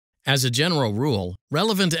As a general rule,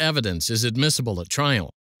 relevant evidence is admissible at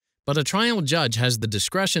trial, but a trial judge has the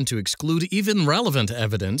discretion to exclude even relevant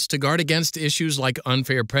evidence to guard against issues like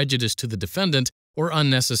unfair prejudice to the defendant or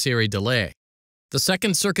unnecessary delay. The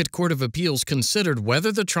Second Circuit Court of Appeals considered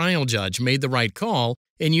whether the trial judge made the right call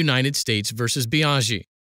in United States v. Biaggi.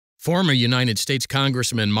 Former United States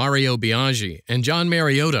Congressman Mario Biaggi and John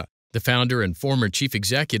Mariotta, the founder and former chief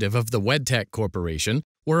executive of the Wedtech Corporation,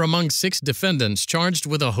 were among 6 defendants charged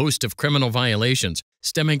with a host of criminal violations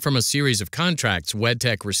stemming from a series of contracts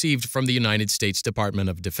Wedtech received from the United States Department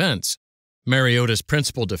of Defense. Mariotta's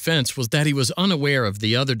principal defense was that he was unaware of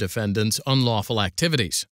the other defendants' unlawful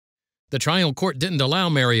activities. The trial court didn't allow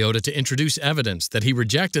Mariotta to introduce evidence that he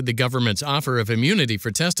rejected the government's offer of immunity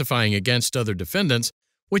for testifying against other defendants,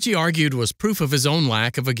 which he argued was proof of his own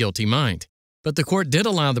lack of a guilty mind. But the court did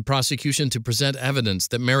allow the prosecution to present evidence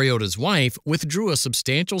that Mariotta's wife withdrew a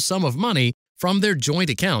substantial sum of money from their joint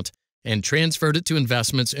account and transferred it to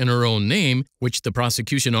investments in her own name, which the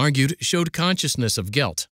prosecution argued showed consciousness of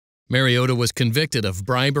guilt. Mariotta was convicted of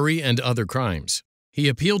bribery and other crimes. He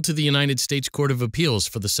appealed to the United States Court of Appeals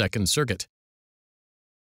for the Second Circuit.